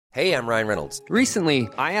Hey, I'm Ryan Reynolds. Recently,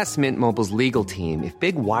 I asked Mint Mobile's legal team if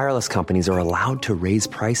big wireless companies are allowed to raise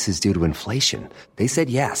prices due to inflation. They said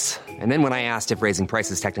yes. And then when I asked if raising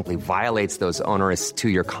prices technically violates those onerous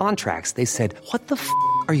two-year contracts, they said, "What the f***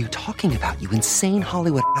 are you talking about, you insane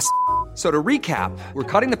Hollywood ass?" So to recap, we're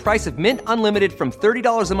cutting the price of Mint Unlimited from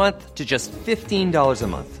 $30 a month to just $15 a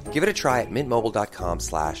month. Give it a try at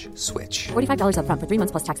mintmobile.com/switch. $45 up front for 3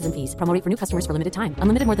 months plus taxes and fees. Promo rate for new customers for limited time.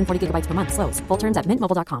 Unlimited more than 40 gigabytes per month. Slows full terms at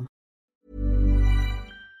mintmobile.com.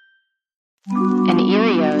 An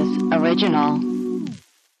Erios original.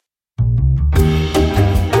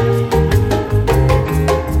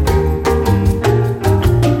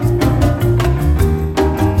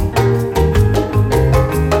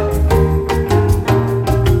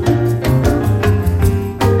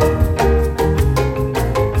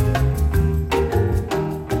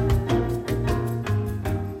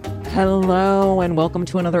 Hello, and welcome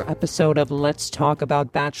to another episode of Let's Talk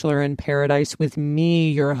About Bachelor in Paradise with me,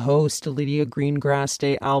 your host, Lydia Greengrass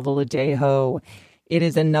de Alvaladejo. It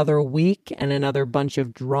is another week and another bunch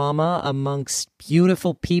of drama amongst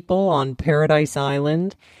beautiful people on Paradise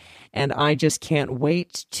Island, and I just can't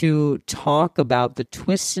wait to talk about the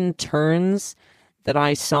twists and turns that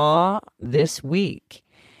I saw this week.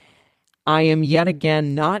 I am yet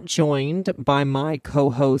again not joined by my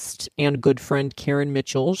co-host and good friend Karen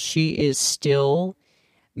Mitchell. She is still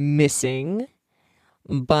missing,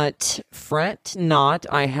 but fret not.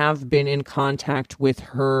 I have been in contact with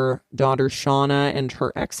her daughter Shauna and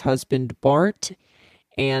her ex-husband Bart,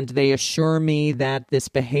 and they assure me that this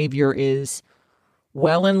behavior is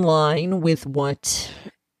well in line with what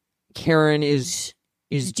Karen is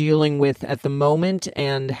dealing with at the moment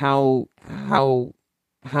and how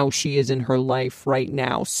she is in her life right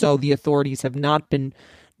now. So the authorities have not been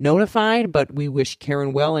notified, but we wish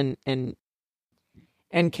Karen well and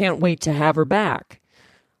can't wait to have her back.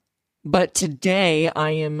 But today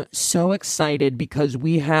I am so excited because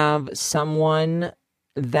we have someone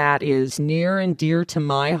that is near and dear to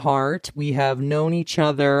my heart. We have known each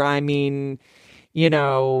other,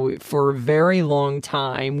 for a very long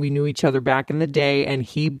time. We knew each other back in the day, and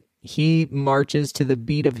he marches to the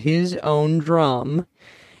beat of his own drum,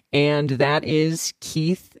 and that is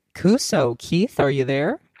Keith Kuso. Keith, are you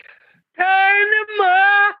there?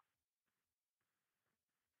 Panama!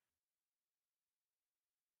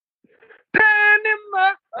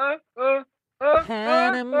 Panama!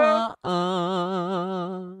 Panama,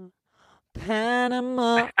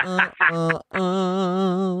 Panama,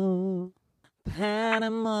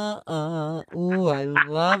 Panama, ooh, I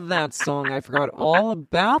love that song. I forgot all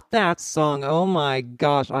about that song. Oh my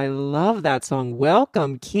gosh, I love that song.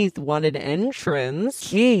 Welcome, Keith. What an entrance.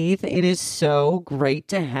 Keith, it is so great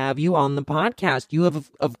to have you on the podcast. You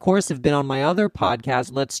of course, have been on my other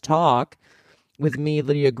podcast, Let's Talk, with me,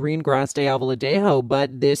 Lydia Greengrass de Alvaladejo,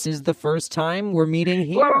 but this is the first time we're meeting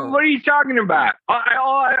here. What are you talking about? All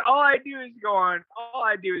I do is go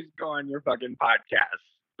on your fucking podcast.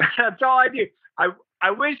 That's all I do. I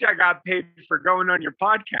wish I got paid for going on your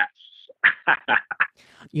podcast.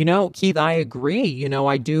 Keith, I agree.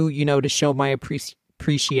 I do, to show my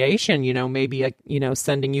appreciation, maybe,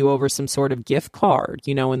 sending you over some sort of gift card,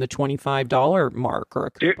 in the $25 mark or a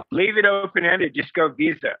coupon. Dude, leave it open-ended. Just go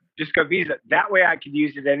Visa. That way I could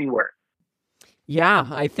use it anywhere. Yeah,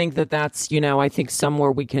 I think that's, I think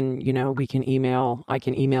somewhere we can email, I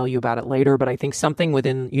can email you about it later, but I think something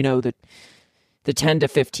within, the $10 to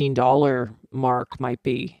 $15 mark might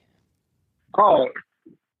be. Oh,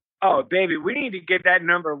 baby, we need to get that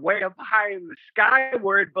number way up high in the sky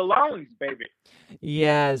where it belongs, baby.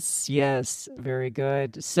 Yes, very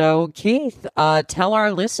good. So, Keith, tell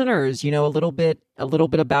our listeners, a little bit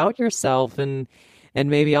about yourself, and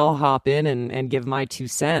maybe I'll hop in and give my 2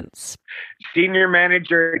 cents. Senior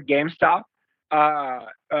manager at GameStop,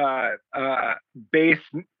 bass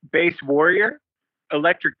warrior,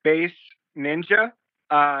 electric bass ninja,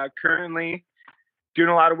 currently doing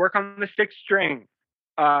a lot of work on the 6th string.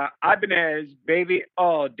 Ibanez, baby,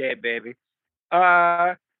 all day, baby.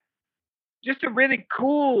 Just a really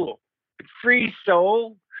cool, free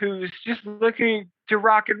soul who's just looking to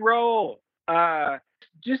rock and roll.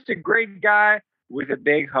 Just a great guy with a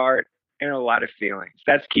big heart and a lot of feelings.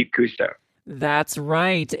 That's Keith Kuso. That's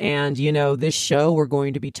right. And, this show we're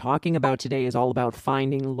going to be talking about today is all about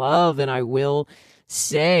finding love. And I will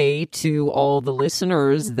say to all the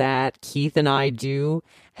listeners that Keith and I do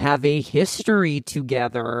have a history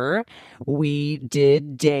together. We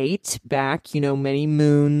did date back, many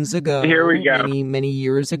moons ago. Here we go. Many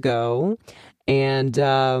years ago. And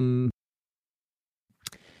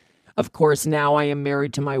Of course, now I am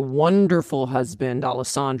married to my wonderful husband,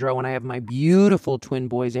 Alessandro, and I have my beautiful twin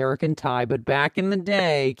boys, Eric and Ty. But back in the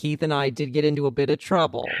day, Keith and I did get into a bit of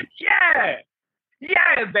trouble. Yeah.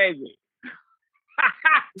 Yeah, baby.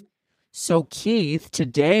 So, Keith,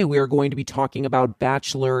 today we are going to be talking about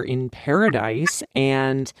Bachelor in Paradise,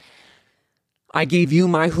 and I gave you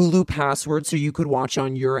my Hulu password so you could watch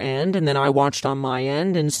on your end, and then I watched on my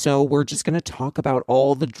end, and so we're just going to talk about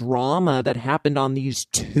all the drama that happened on these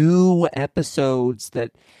 2 episodes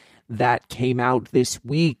that came out this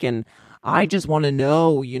week, and I just want to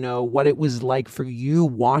know, what it was like for you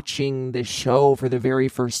watching the show for the very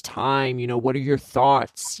first time. What are your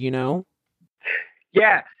thoughts,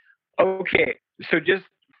 Yeah. Okay. So just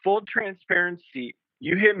full transparency,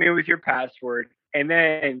 you hit me with your password, and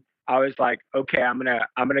then I was like, okay, I'm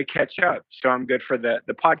gonna catch up, so I'm good for the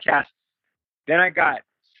podcast. Then I got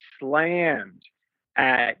slammed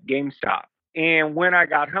at GameStop, and when I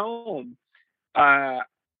got home, I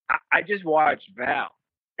just watched Val.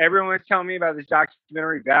 Everyone was telling me about this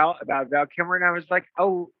documentary about Val Kilmer, and I was like,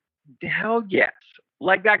 oh, hell yes!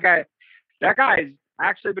 Like that guy has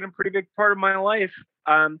actually been a pretty big part of my life.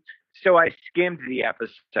 So I skimmed the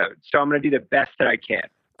episode. So I'm going to do the best that I can.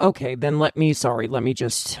 Okay, then let me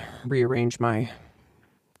just rearrange my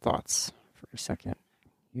thoughts for a second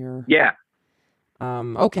here. Yeah.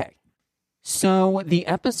 Okay. So the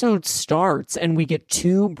episode starts and we get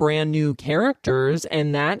 2 brand new characters,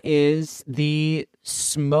 and that is the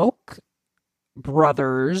Smoke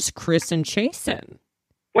brothers, Chris and Chasen.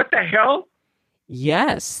 What the hell?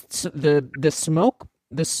 Yes, the Smoke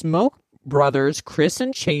brothers, Chris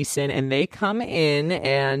and Chasen, and they come in,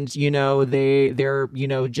 and they're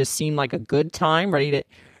just seem like a good time,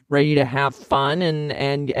 ready to have fun,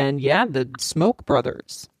 and yeah, the Smoke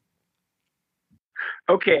brothers.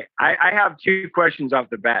 Okay, I have 2 questions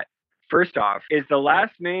off the bat. First off, is the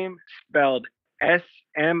last name spelled Smoke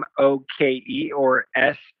or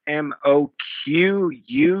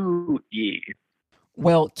Smoque?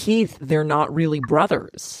 Well, Keith, they're not really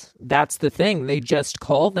brothers. That's the thing. They just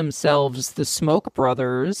call themselves the Smoke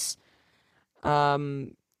Brothers, Chris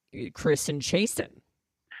and Chasen.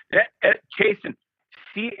 Chasen.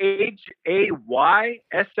 Chason?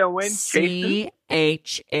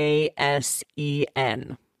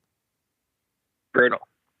 Chasen. Brutal.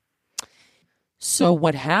 So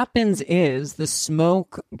what happens is the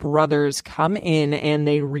Smoke Brothers come in and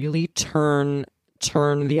they really turn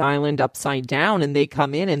the island upside down, and they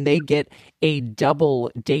come in and they get a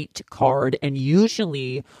double date card. And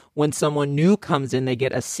usually when someone new comes in, they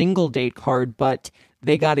get a single date card, but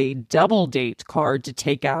they got a double date card to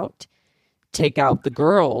take out the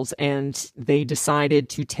girls, and they decided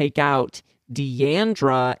to take out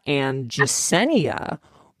Deandra and Jessenia,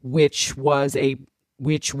 which was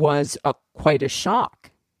quite a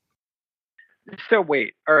shock. So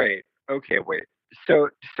wait, all right, okay, wait.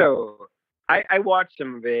 So I watched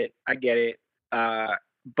some of it. I get it.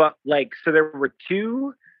 But so there were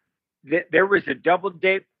 2. There was a double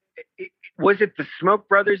date. Was it the Smoke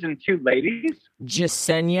brothers and 2 ladies?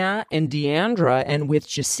 Jessenia and Deandra. And with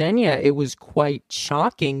Jessenia, it was quite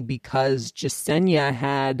shocking because Jessenia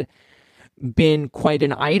had been quite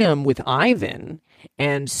an item with Ivan.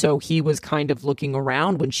 And so he was kind of looking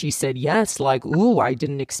around when she said yes, like, ooh, I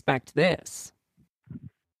didn't expect this.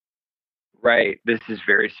 Right. This is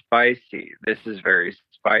very spicy.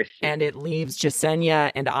 And it leaves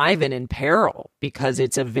Jessenia and Ivan in peril because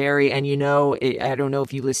it's a very, and I don't know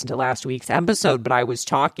if you listened to last week's episode, but I was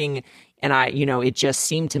talking and it just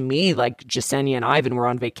seemed to me like Jessenia and Ivan were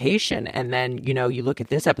on vacation. And then, you look at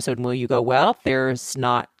this episode and you go, well, there's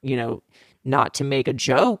not to make a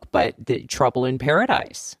joke, but the trouble in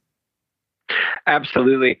paradise.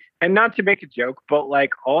 Absolutely. And not to make a joke, but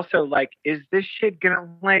also is this shit gonna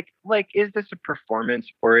is this a performance,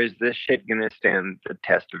 or is this shit gonna stand the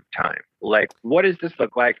test of time? What does this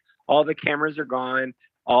look like? All the cameras are gone,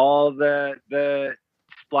 all the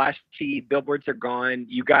splashy billboards are gone.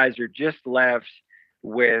 You guys are just left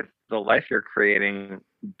with the life you're creating.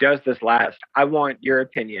 Does this last? I want your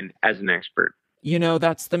opinion as an expert.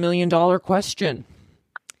 That's the $1 million question.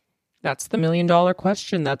 That's the $1 million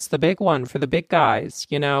question. That's the big one for the big guys.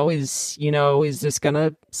 Is this going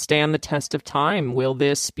to stand the test of time? Will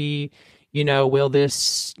this be, will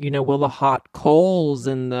the hot coals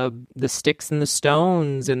and the sticks and the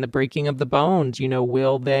stones and the breaking of the bones,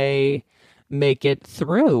 will they make it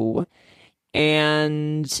through?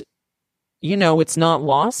 And, it's not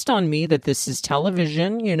lost on me that this is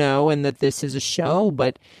television, and that this is a show,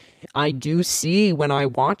 but I do see when I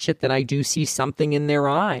watch it that I do see something in their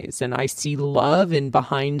eyes, and I see love in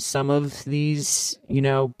behind some of these,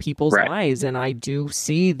 people's Right. eyes. And I do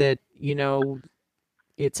see that,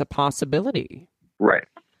 it's a possibility. Right.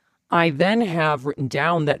 I then have written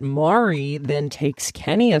down that Mari then takes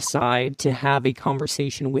Kenny aside to have a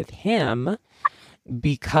conversation with him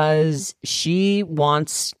because she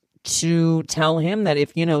wants to tell him that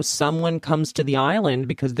if, someone comes to the island,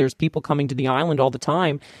 because there's people coming to the island all the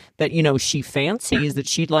time, that, she fancies, that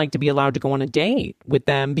she'd like to be allowed to go on a date with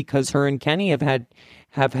them, because her and Kenny have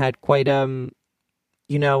had quite, a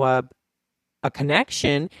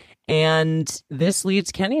connection. And this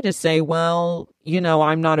leads Kenny to say, well,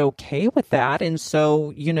 I'm not okay with that. And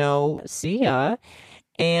so, see ya.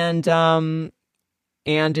 And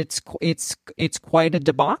it's quite a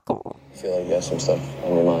debacle. I feel like you have some stuff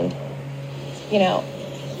on your mind.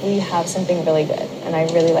 We have something really good, and I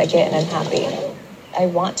really like it, and I'm happy. I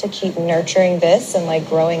want to keep nurturing this and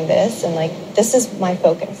growing this, and this is my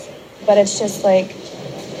focus. But it's just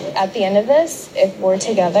at the end of this, if we're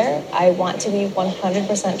together, I want to be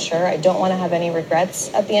 100% sure. I don't want to have any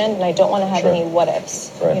regrets at the end, and I don't want to have any what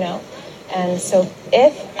ifs, Right. And so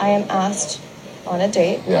if I am asked on a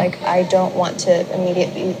date, I don't want to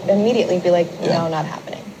immediately be no, not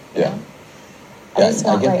happening. Yeah. At least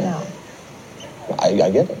not right now.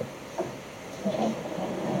 I get it. Okay.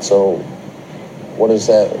 So, where does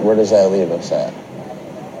that leave us at?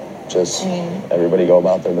 Just everybody go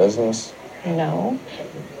about their business? No.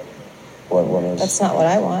 What is? That's not what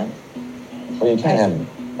I want. Well, you can't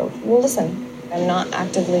have. Well, listen, I'm not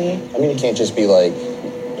actively. You can't just be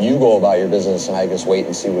you go about your business and I just wait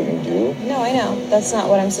and see what you do. No, I know. That's not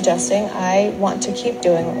what I'm suggesting. I want to keep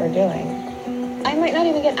doing what we're doing. I might not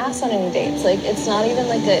even get asked on any dates. It's not even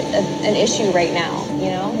an issue right now,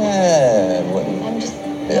 Yeah. I'm just.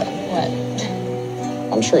 Yeah.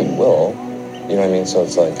 What? I'm sure you will. You know what I mean? So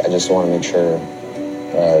it's I just want to make sure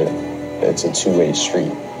it's a two-way street.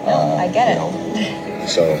 No, I get it.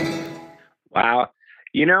 So. Wow.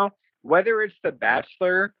 Whether it's The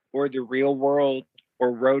Bachelor or The Real World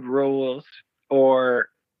or Road Rules or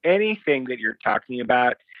anything that you're talking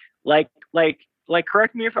about,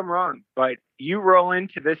 correct me if I'm wrong, but you roll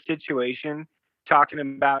into this situation talking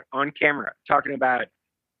about on camera, talking about,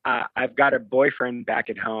 I've got a boyfriend back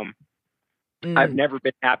at home. I've never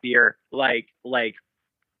been happier.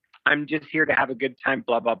 I'm just here to have a good time,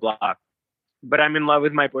 blah, blah, blah. But I'm in love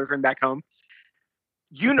with my boyfriend back home.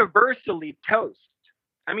 Universally toast.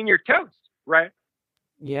 You're toast, right?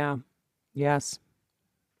 Yeah. Yes.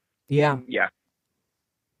 Yeah. Yeah.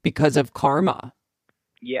 Because of karma.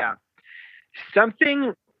 Yeah.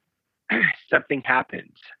 Something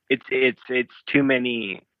happens. It's too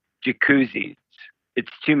many jacuzzis.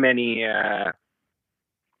 It's too many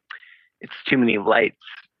lights.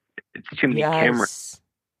 It's too many cameras.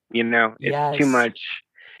 It's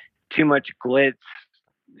too much glitz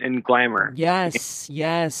and glamour. Yes.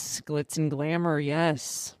 Glitz and glamour.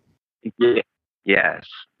 Yes. Yeah. Yes.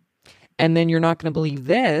 And then you're not going to believe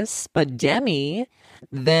this, but Demi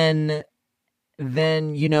then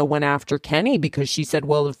went after Kenny because she said,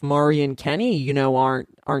 well, if Mari and Kenny,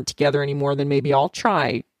 aren't together anymore, then maybe I'll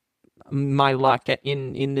try my luck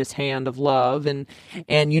in this hand of love. And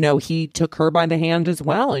he took her by the hand as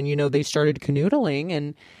well. And, they started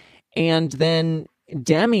canoodling and then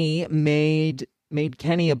Demi made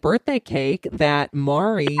Kenny a birthday cake that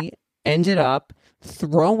Mari ended up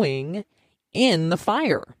throwing in the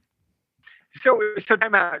fire. So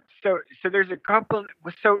time out. So there's a couple.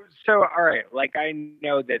 So all right. I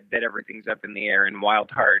know that everything's up in the air and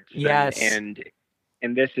wild hearts. Yes. And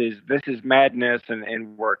this is madness.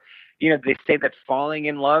 And we're, they say that falling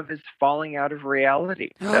in love is falling out of reality.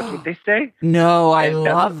 That's what they say. No, I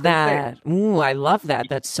love that. Ooh, I love that.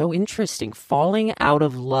 That's so interesting. Falling out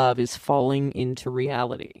of love is falling into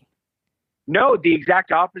reality. No, the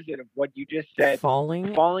exact opposite of what you just said. Falling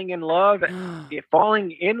in love.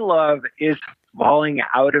 Falling in love is falling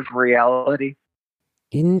out of reality.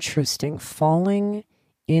 Interesting. Falling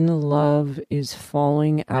in love is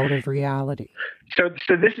falling out of reality. So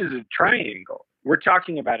this is a triangle. We're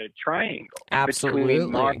talking about a triangle. Absolutely.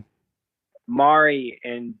 Between Mari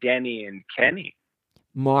and Denny and Kenny.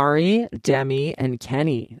 Mari, Demi, and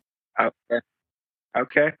Kenny.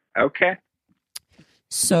 Okay.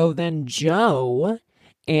 So then Joe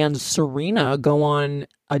and Serena go on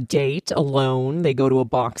a date alone. They go to a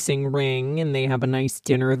boxing ring and they have a nice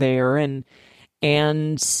dinner there. And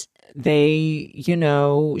they,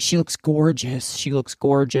 she looks gorgeous.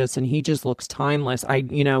 And he just looks timeless. I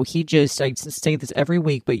say this every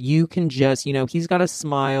week, but you can just, he's got a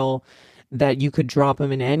smile that you could drop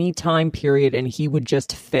him in any time period and he would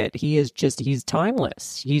just fit. He's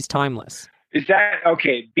timeless. He's timeless. Is that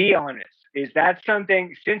okay? Be honest. Is that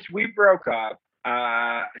something, since we broke up?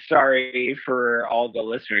 Sorry for all the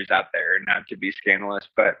listeners out there, not to be scandalous,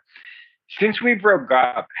 but since we broke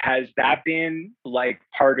up, has that been like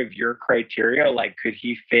part of your criteria? Like, could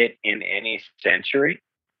he fit in any century?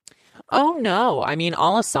 Oh no. I mean,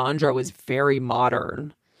 Alessandro is very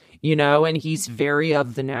modern, and he's very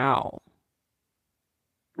of the now.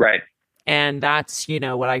 Right. And that's,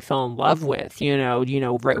 what I fell in love with,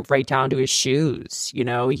 right down to his shoes.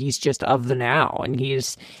 He's just of the now, and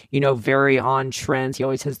he's, very on trends. He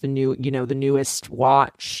always has the newest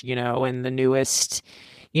watch, and the newest,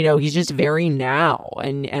 he's just very now.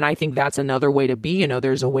 And I think that's another way to be,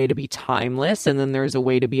 there's a way to be timeless, and then there's a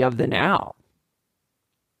way to be of the now.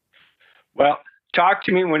 Well, talk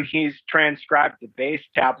to me when he's transcribed the bass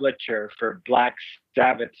tablature for Black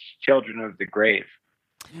Sabbath's Children of the Grave.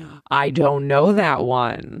 I don't know that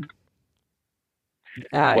one.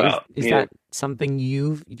 Well, is that something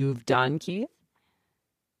you've done, Keith?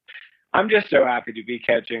 I'm just so happy to be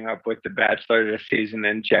catching up with The Bachelor this season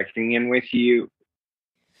and checking in with you.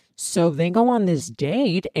 So they go on this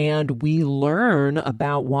date and we learn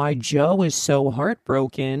about why Joe is so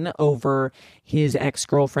heartbroken over his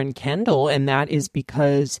ex-girlfriend Kendall. And that is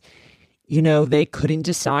because, they couldn't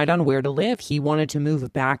decide on where to live. He wanted to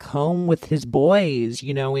move back home with his boys,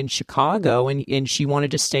 in Chicago, and she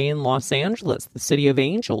wanted to stay in Los Angeles, the city of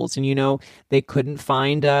angels. And, they couldn't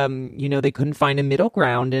find, a middle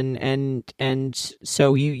ground. And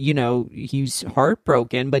so he's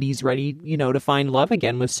heartbroken, but he's ready, to find love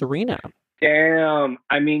again with Serena. Damn.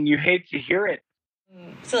 I mean, you hate to hear it.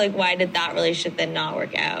 So why did that relationship then not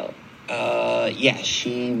work out?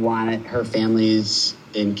 She wanted, her family's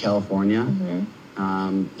in California,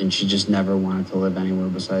 and she just never wanted to live anywhere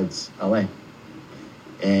besides LA.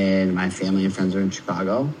 And my family and friends are in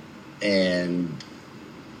Chicago, and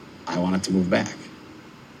I wanted to move back.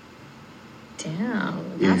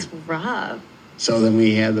 Damn, that's rough. So then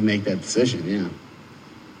we had to make that decision,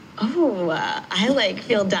 Oh, I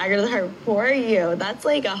feel dagger to the heart for you. That's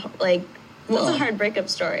that's a hard breakup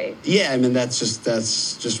story. Yeah, I mean, that's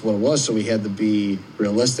just what it was, so we had to be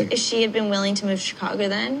realistic. If she had been willing to move to Chicago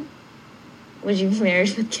then, would you be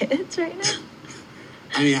married with kids right now?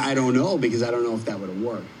 I mean, I don't know, because I don't know if that would have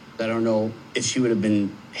worked. I don't know if she would have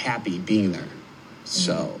been happy being there.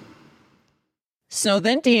 So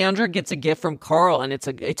then Deandra gets a gift from Carl, and it's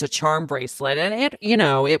a charm bracelet, and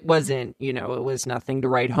it wasn't, it was nothing to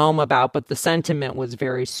write home about, but the sentiment was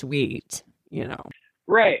very sweet,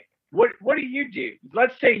 Right. What do you do?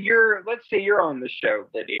 Let's say you're on the show,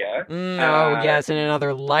 Lydia. Yes, in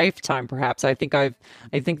another lifetime, perhaps. I think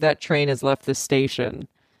that train has left the station.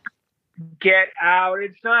 Get out!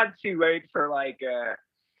 It's not too late for So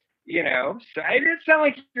it's not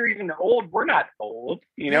like you're even old. We're not old.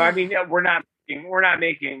 I mean, we're not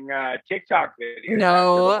making TikTok videos.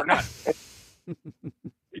 No, we're not.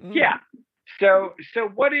 Yeah. So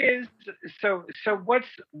what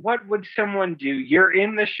would someone do? You're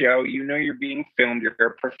in the show, you're being filmed, you're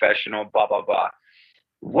a professional, blah blah blah.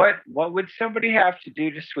 What would somebody have to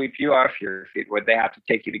do to sweep you off your feet? Would they have to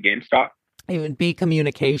take you to GameStop? It would be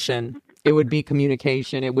communication. It would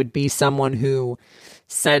be someone who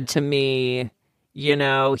said to me,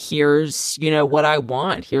 here's, what I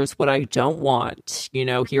want. Here's what I don't want.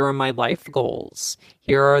 Here are my life goals.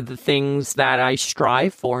 Here are the things that I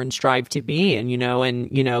strive for and strive to be. And,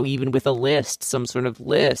 even with a list, some sort of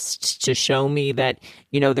list to show me that,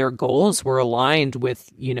 their goals were aligned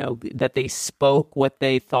with, that they spoke what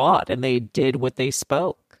they thought and they did what they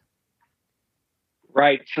spoke.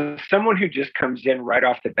 Right. So someone who just comes in right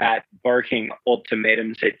off the bat barking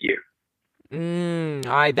ultimatums at you.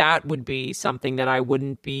 That would be something that I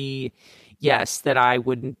wouldn't be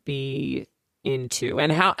into.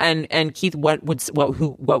 And how, and Keith, what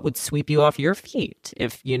would sweep you off your feet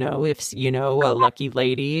if a lucky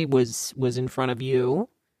lady was in front of you?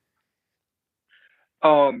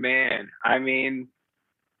 Oh man. I mean,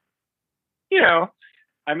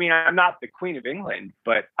 I'm not the Queen of England,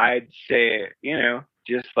 but I'd say,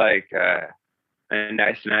 just like a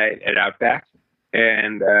nice night at Outback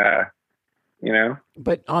and,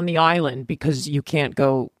 But on the island, because you can't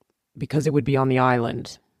go, because it would be on the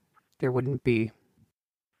island. There wouldn't be.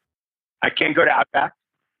 I can't go to Outback?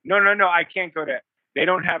 No, I can't go to, they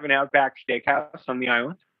don't have an Outback Steakhouse on the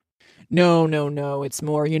island? No. It's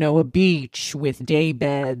more, a beach with day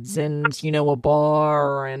beds and, a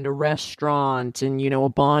bar and a restaurant and, a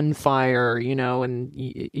bonfire,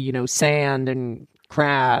 and, sand and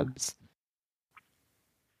crabs.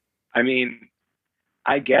 I mean,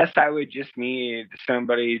 I guess I would just need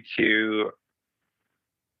somebody to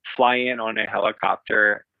fly in on a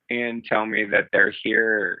helicopter and tell me that they're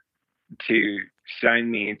here to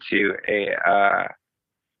sign me to a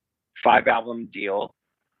 5-album deal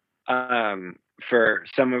for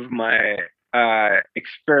some of my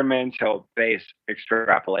experimental bass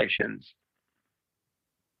extrapolations.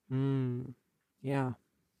 Yeah.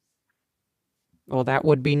 Well, that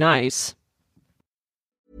would be nice.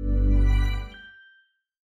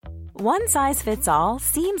 One size fits all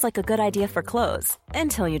seems like a good idea for clothes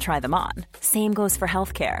until you try them on. Same goes for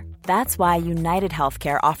healthcare. That's why United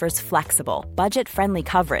Healthcare offers flexible, budget-friendly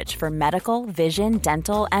coverage for medical, vision,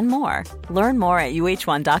 dental, and more. Learn more at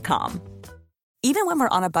uh1.com. Even when we're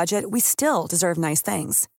on a budget, we still deserve nice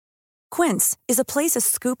things. Quince is a place to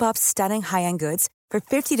scoop up stunning high-end goods for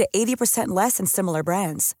 50 to 80% less than similar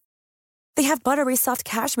brands. They have buttery soft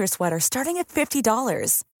cashmere sweaters starting at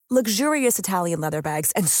 $50, luxurious Italian leather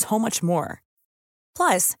bags, and so much more.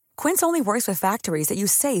 Plus, Quince only works with factories that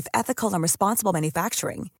use safe, ethical, and responsible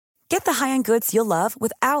manufacturing. Get the high-end goods you'll love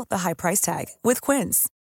without the high price tag with Quince.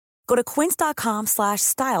 Go to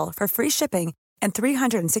quince.com/style for free shipping and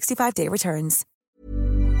 365-day returns.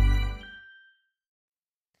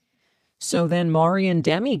 So then Maury and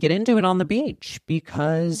Demi get into it on the beach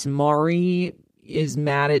because Maury is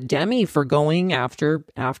mad at Demi for going after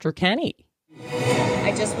Kenny.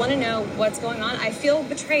 I just want to know what's going on. I feel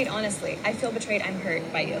betrayed, honestly. I feel betrayed. I'm hurt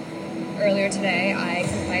by you. Earlier today, I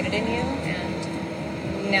confided in you,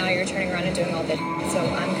 and now you're turning around and doing all this, so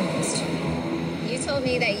I'm confused. You told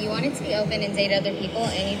me that you wanted to be open and date other people,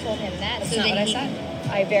 and you told him that. That's not what I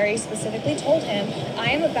said. I very specifically told him,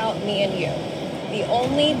 I am about me and you. The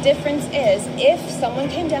only difference is, if someone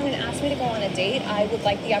came down and asked me to go on a date, I would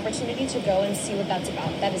like the opportunity to go and see what that's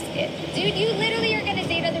about. That is it. Dude, you literally are going to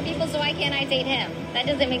date other people, so why can't I date him? That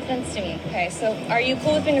doesn't make sense to me. Okay, so are you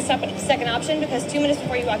cool with being a second option? Because 2 minutes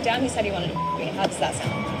before you walked down, he said he wanted to me. How does that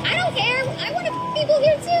sound? I don't care. I want to people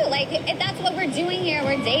here, too. Like, if that's what we're doing here.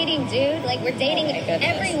 We're dating, dude. Like, we're dating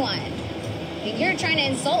everyone. You're trying to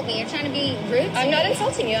insult me. You're trying to be rude to me. I'm not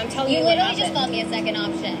insulting you. I'm telling you. You literally just called me a second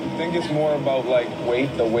option. I think it's more about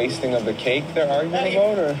the wasting of the cake they're arguing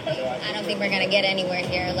about, or? I don't think we're gonna get anywhere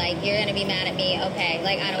here. Like, you're gonna be mad at me. Okay,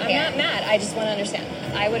 like I don't care. I'm not mad. I just want to understand.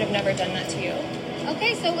 I would have never done that to you.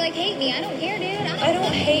 Okay, so hate me. I don't care, dude. I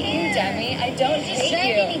don't hate you, Demi. I don't hate you.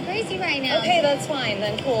 You're driving me crazy right now. Okay, that's fine.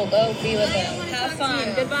 Then cool. Go be with him. Have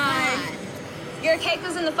fun. Goodbye. God. Your cake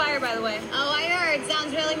was in the fire, by the way. Oh, I heard.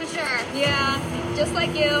 Sounds really mature. Yeah, just like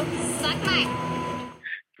you. Suck my...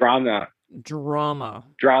 Drama. Drama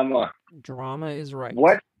is right.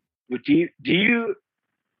 What do you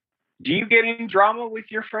get in drama with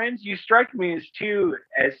your friends? You strike me as too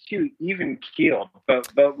even keeled.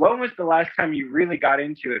 But when was the last time you really got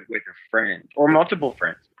into it with a friend or multiple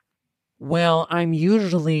friends? Well, I'm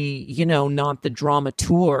usually, not the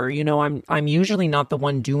dramaturg. I'm usually not the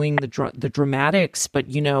one doing the dramatics, but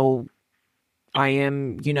I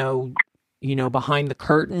am, behind the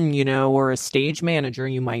curtain, or a stage manager,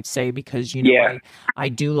 you might say, because I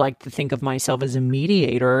do like to think of myself as a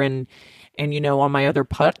mediator, and on my other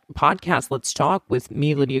podcast, Let's Talk, with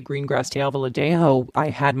me, Lydia Greengrass de Alvaladejo, I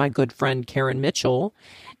had my good friend Karen Mitchell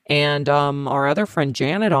and our other friend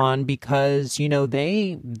Janet on because,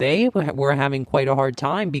 they were having quite a hard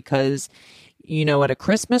time because, at a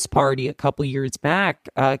Christmas party a couple years back,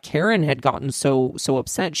 Karen had gotten so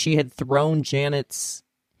upset she had thrown Janet's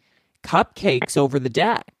cupcakes over the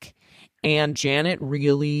deck. And Janet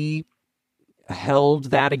really held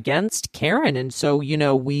that against Karen. And so,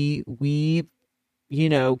 we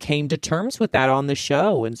came to terms with that on the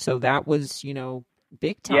show. And so that was,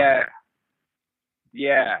 big time.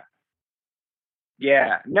 Yeah.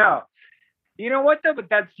 No. You know what though? But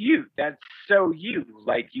that's you. That's so you.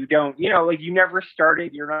 Like you don't, you never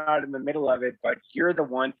started, you're not in the middle of it, but you're the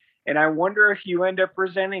one. And I wonder if you end up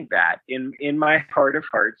resenting that. In my heart of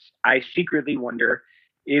hearts, I secretly wonder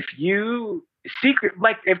if you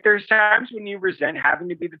if there's times when you resent having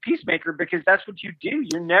to be the peacemaker, because that's what you do.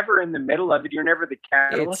 You're never in the middle of it. You're never the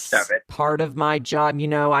catalyst of it. Part of my job,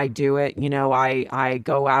 I do it. I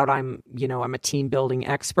go out. I'm a team building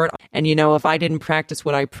expert. And if I didn't practice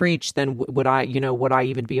what I preach, then would I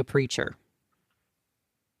even be a preacher?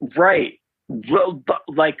 Right. Well,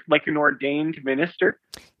 like an ordained minister?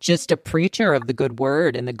 Just a preacher of the good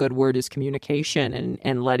word, and the good word is communication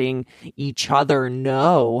and letting each other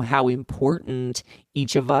know how important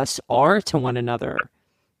each of us are to one another,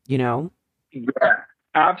 Yeah,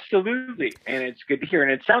 absolutely. And it's good to hear.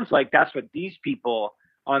 And it sounds like that's what these people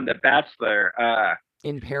on The Bachelor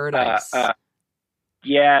in Paradise.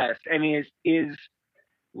 Yes. I mean, is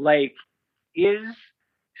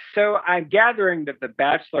So I'm gathering that The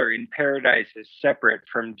Bachelor in Paradise is separate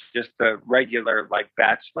from just the regular like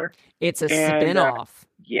Bachelor. It's a And, spin-off.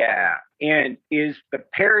 Yeah. And is the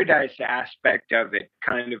Paradise aspect of it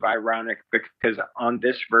kind of ironic because on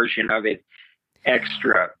this version of it,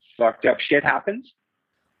 extra fucked up shit happens?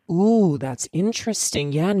 Ooh, that's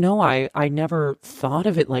interesting. Yeah, no, I never thought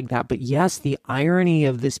of it like that. But yes, the irony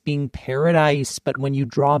of this being paradise, but when you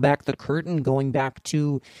draw back the curtain, going back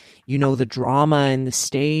to, the drama and the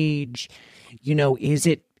stage, is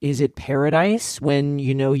it paradise when,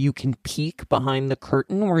 you can peek behind the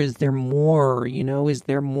curtain, or is there more, is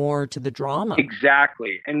there more to the drama?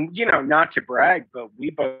 Exactly. And, not to brag, but we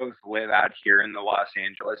both live out here in the Los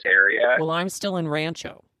Angeles area. Well, I'm still in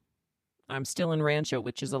Rancho,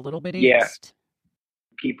 which is a little bit Yeah. east.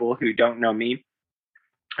 People who don't know me,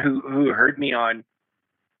 who heard me on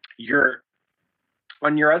your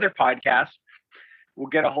other podcast, will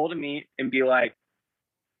get a hold of me and be like,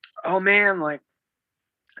 "Oh man, like,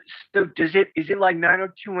 so is it like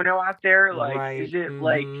 90210 out there? Like, Right. is it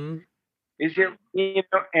like, is it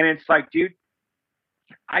And it's like, dude,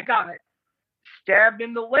 I got stabbed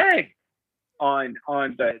in the leg on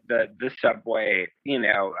the subway,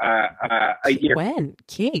 a year. When?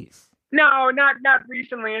 Keith? No, not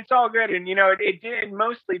recently. It's all good. And, it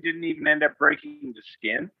mostly didn't even end up breaking the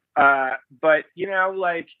skin. But,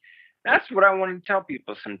 like, that's what I want to tell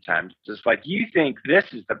people sometimes. Just like, you think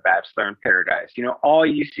this is the Bachelor in Paradise. All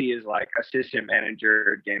you see is like assistant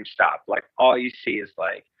manager at GameStop. Like, all you see is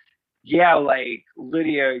like, yeah, like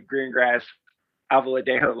Lydia Greengrass,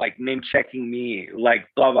 Avaladejo, like name checking me, like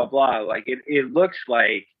blah, blah, blah. Like it looks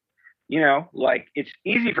like, like it's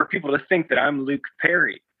easy for people to think that I'm Luke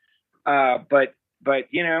Perry. But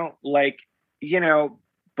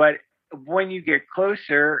when you get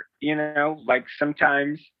closer, like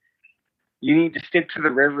sometimes you need to stick to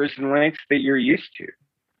the rivers and lakes that you're used to,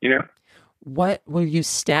 What were you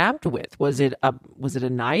stabbed with? Was it a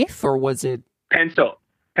knife or was it pencil?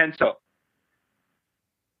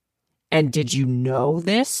 And did you know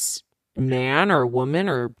this man or woman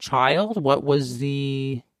or child? What was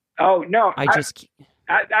the? Oh no! I was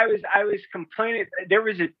complaining.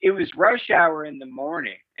 It was rush hour in the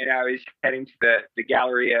morning, and I was heading to the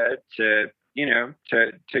Galleria to go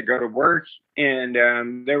to work,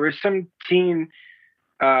 and there was some teen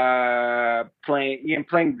playing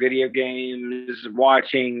video games,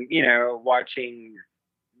 watching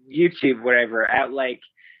YouTube, whatever, at like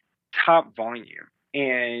top volume.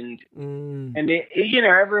 And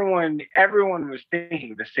everyone was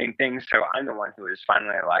thinking the same thing. So I'm the one who was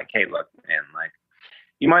finally like, "Hey, look, man, like,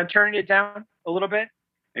 you mind turning it down a little bit?"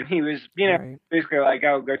 And he was, Right. basically like,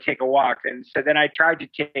 "Oh, go take a walk." And so then I tried to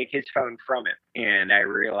take his phone from him, and I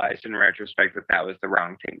realized in retrospect that was the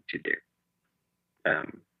wrong thing to do.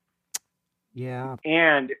 Yeah.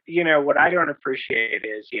 And what I don't appreciate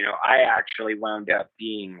is, I actually wound up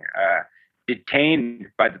being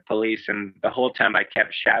detained by the police, and the whole time I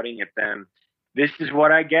kept shouting at them, "This is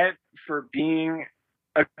what I get for being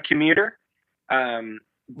a commuter."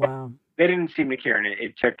 Wow. They didn't seem to care, and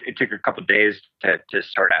it took a couple of days to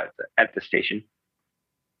sort out at the station.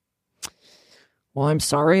 Well, I'm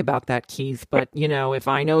sorry about that, Keith, but if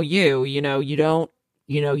I know you, you don't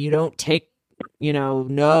take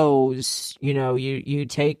no's, you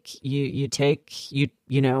take and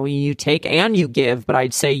you give, but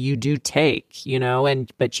I'd say you do take,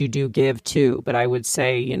 but you do give too, but I would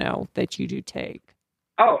say, that you do take.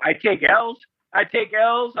 Oh, I take L's. I take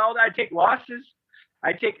L's all day. I take losses.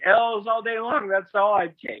 I take L's all day long. That's all I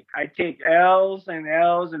take. I take L's and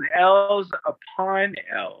L's and L's upon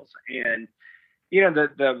L's. And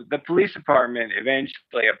the police department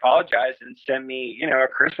eventually apologized and sent me, a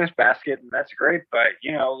Christmas basket, and that's great. But,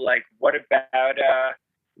 like, what about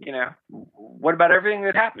everything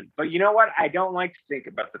that happened? But you know what? I don't like to think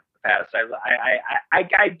about the past.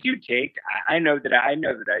 I do take. I know that I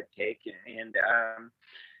take, and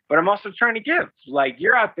but I'm also trying to give. Like,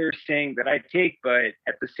 you're out there saying that I take, but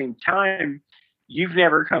at the same time, you've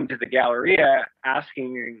never come to the Galleria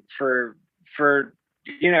asking for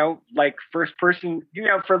like first person,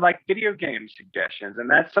 for like video game suggestions. And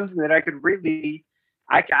that's something that I could really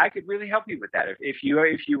help you with that if you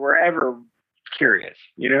were ever curious,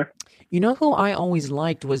 who I always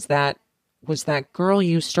liked was that girl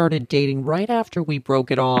you started dating right after we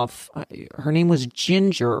broke it off. Her name was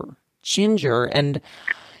Ginger. And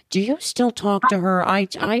do you still talk to her?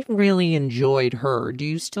 I really enjoyed her. Do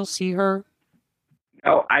you still see her?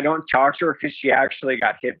 No, I don't talk to her because she actually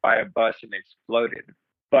got hit by a bus and exploded.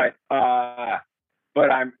 But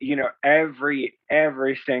I'm, every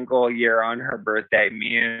single year on her birthday,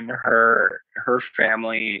 me and her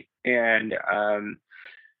family and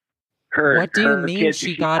What do you mean kids,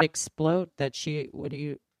 she got explode? That she? What do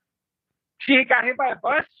you? She got hit by a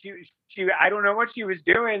bus. She I don't know what she was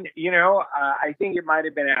doing. I think it might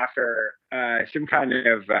have been after some kind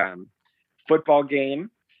of football game,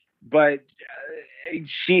 but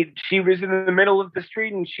she was in the middle of the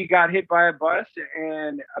street and she got hit by a bus.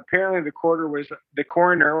 And apparently the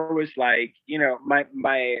coroner was like,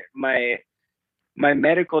 my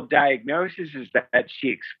medical diagnosis is that she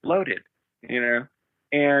exploded.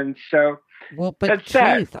 And so well, but that's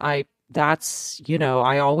Keith, sad.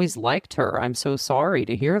 I always liked her. I'm so sorry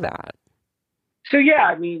to hear that. So yeah,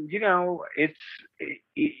 I mean,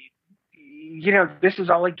 this is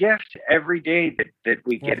all a gift every day that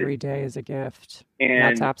we get. Every day is a gift. And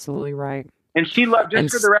that's absolutely right. And she loved,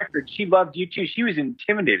 just for the record, she loved you too. She was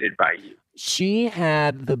intimidated by you. She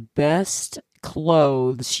had the best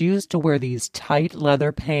clothes. She used to wear these tight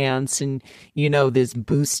leather pants and, this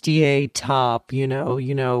bustier top,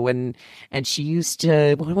 and she used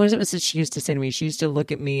to, what was it she used to say to me? She used to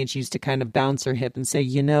look at me and she used to kind of bounce her hip and say,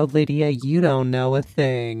 Lydia, you don't know a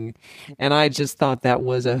thing. And I just thought that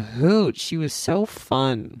was a hoot. She was so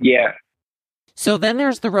fun. Yeah. So then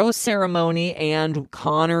there's the rose ceremony, and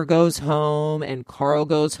Connor goes home, and Carl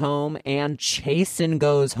goes home, and Chasen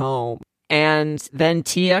goes home. And then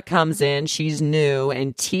Tia comes in. She's new.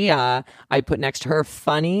 And Tia, I put next to her,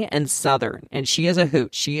 funny and Southern. And she is a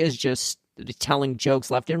hoot. She is just telling jokes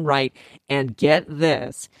left and right. And get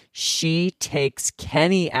this, she takes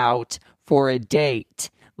Kenny out for a date,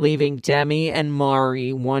 leaving Demi and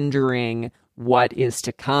Mari wondering what is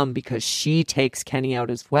to come, because she takes Kenny out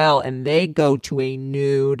as well. And they go to a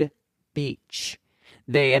nude beach.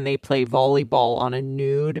 They play volleyball on a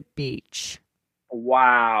nude beach.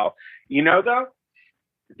 Wow. Though,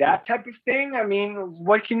 that type of thing, I mean,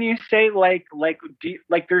 what can you say? Like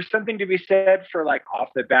there's something to be said for, like, off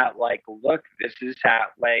the bat, like, look, this is how,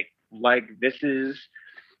 like, this is,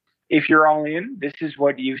 if you're all in, this is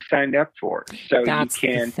what you've signed up for. So that's you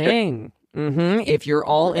can. The thing. If you're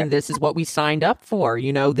all in, this is what we signed up for.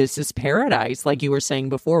 This is paradise. Like you were saying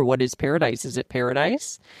before, what is paradise? Is it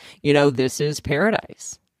paradise? This is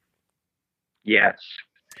paradise. Yes.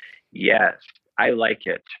 I like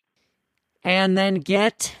it. And then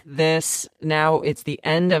get this. Now it's the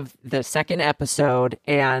end of the second episode,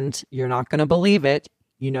 and you're not going to believe it.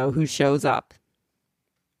 You know who shows up?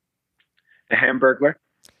 The Hamburglar?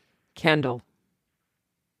 Kendall.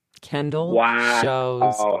 Wow.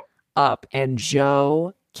 Shows up, and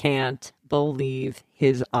Joe can't believe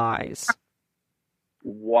his eyes.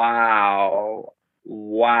 Wow.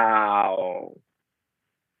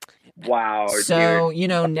 So,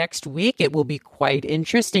 dude. Next week it will be quite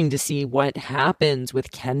interesting to see what happens with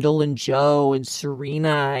Kendall and Joe and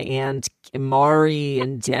Serena and Mari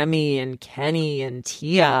and Demi and Kenny and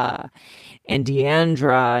Tia and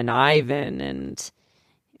Deandra and Ivan and,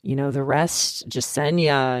 the rest,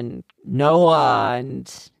 Jasenia and Noah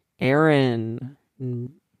and Aaron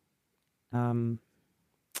and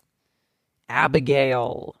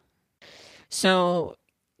Abigail. So,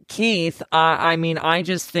 Keith, I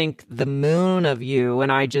just think the moon of you,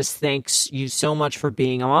 and I just thank you so much for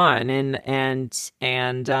being on, and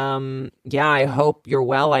I hope you're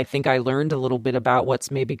well. I think I learned a little bit about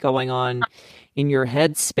what's maybe going on in your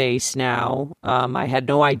head space now. I had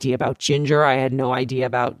no idea about Ginger. I had no idea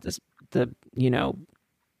about the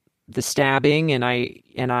stabbing, and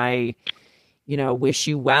I wish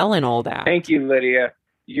you well and all that. Thank you, Lydia.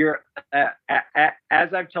 You're,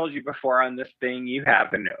 as I've told you before on this thing, you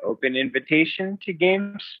have an open invitation to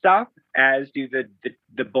GameStop, as do the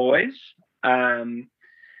boys.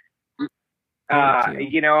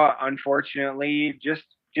 Unfortunately, just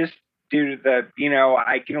due to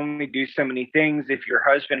I can only do so many things. If your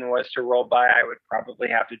husband was to roll by, I would probably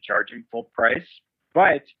have to charge him full price.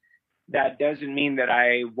 But that doesn't mean that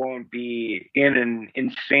I won't be in an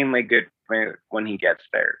insanely good mood when he gets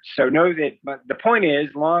there. So know that, but the point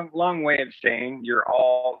is, long way of saying you're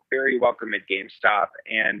all very welcome at GameStop.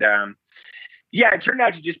 And it turned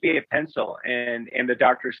out to just be a pencil. And the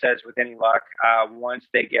doctor says with any luck, once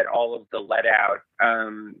they get all of the lead out,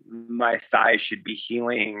 my thigh should be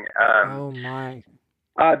healing. Oh my.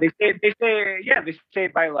 They say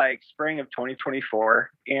by like spring of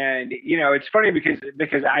 2024. And, it's funny because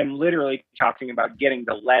I'm literally talking about getting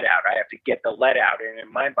the lead out. I have to get the lead out. And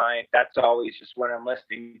in my mind, that's always just when I'm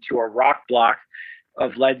listening to a rock block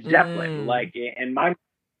of Led Zeppelin. Like, and my,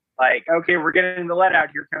 like, okay, we're getting the lead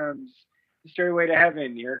out. Here comes Stairway to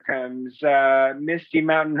Heaven. Here comes Misty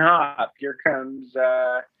Mountain Hop. Here comes,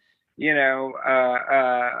 Babe,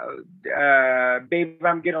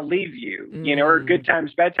 I'm Gonna Leave You, or Good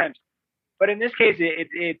Times, Bad Times. But in this case,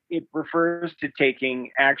 it refers to taking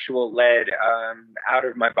actual lead out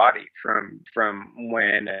of my body from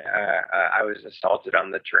when I was assaulted on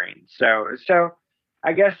the train. So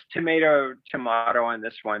I guess tomato on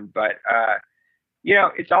this one, but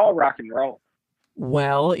it's all rock and roll.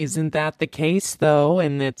 Well, isn't that the case, though?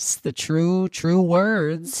 And it's the true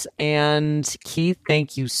words. And Keith,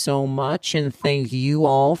 thank you so much. And thank you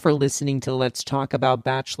all for listening to Let's Talk About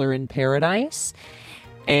Bachelor in Paradise.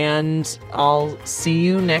 And I'll see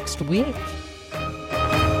you next week.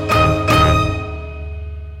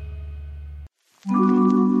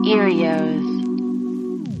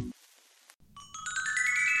 Erios.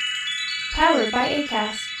 Powered by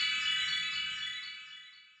Acast.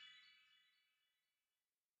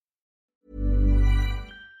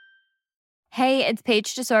 Hey, it's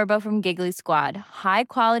Paige DeSorbo from Giggly Squad. High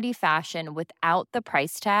quality fashion without the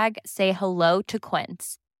price tag. Say hello to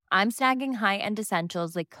Quince. I'm snagging high-end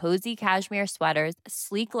essentials like cozy cashmere sweaters,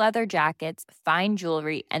 sleek leather jackets, fine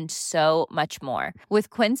jewelry, and so much more. With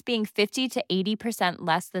Quince being 50 to 80%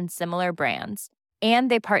 less than similar brands.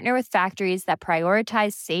 And they partner with factories that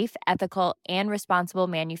prioritize safe, ethical, and responsible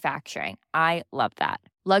manufacturing. I love that.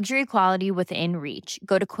 Luxury quality within reach.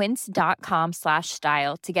 Go to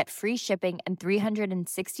quince.com/style to get free shipping and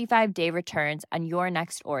 365-day returns on your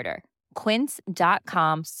next order.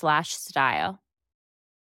 Quince.com/style.